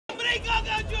America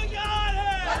का जो यार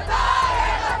है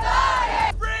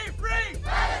free free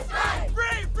Palestine,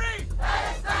 free free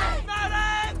Palestine, नारे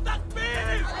तकबीर,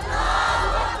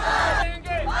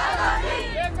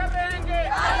 लेकर रहेंगे।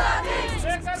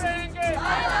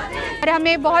 और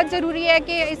हमें बहुत ज़रूरी है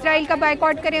कि इसराइल का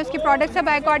बायकॉट करें, उसकी प्रोडक्ट्स का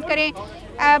बायकॉट करें।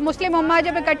 मुस्लिम उम्मा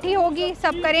जब इकट्ठी होगी,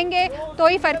 सब करेंगे तो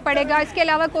ही फ़र्क पड़ेगा, इसके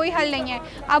अलावा कोई हल नहीं है।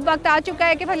 अब वक्त आ चुका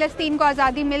है कि फ़लस्तीन को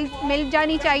आज़ादी मिल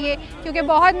जानी चाहिए, क्योंकि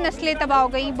बहुत नस्लें तबाह हो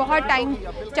गई, बहुत टाइम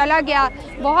चला गया,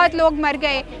 बहुत लोग मर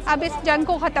गए। अब इस जंग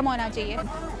को ख़त्म होना चाहिए।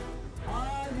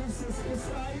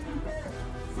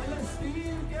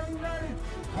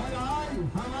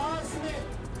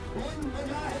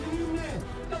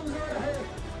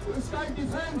 उसका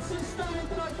डिफेंस सिस्टम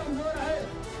इतना कमजोर है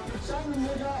कि चंद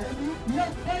मुजाहिदीन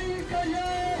लब्बैक या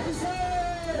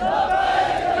हुसैन,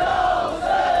 लब्बैक या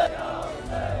हुसैन,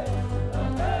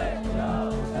 लब्बैक या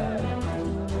Hussain.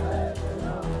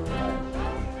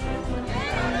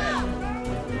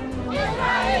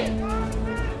 Israel,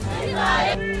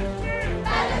 Israel,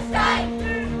 Palestine,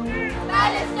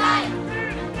 Palestine,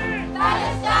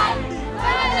 Palestine,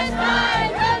 Palestine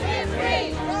will be free.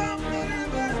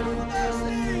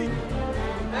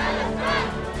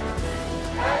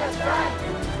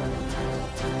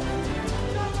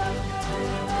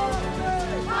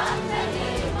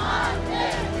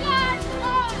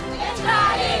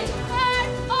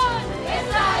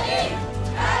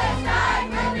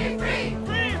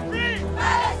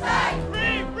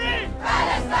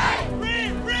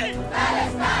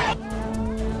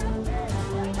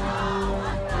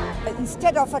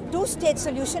 Instead of a two-state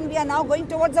solution, we are now going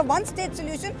towards a one-state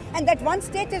solution, and that one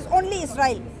state is only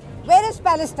Israel. Where is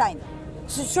Palestine?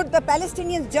 So should the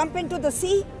Palestinians jump into the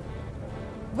sea?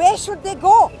 Where should they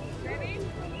go?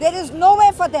 There is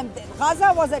nowhere for them.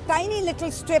 Gaza was a tiny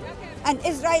little strip, and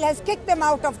Israel has kicked them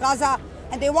out of Gaza,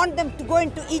 and they want them to go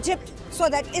into Egypt so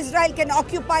that Israel can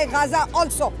occupy Gaza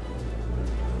also.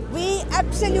 We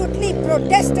absolutely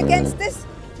protest against this.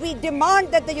 We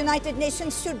demand that the United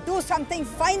Nations should do something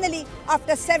finally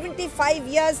after 75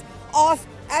 years of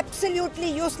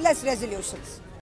absolutely useless resolutions.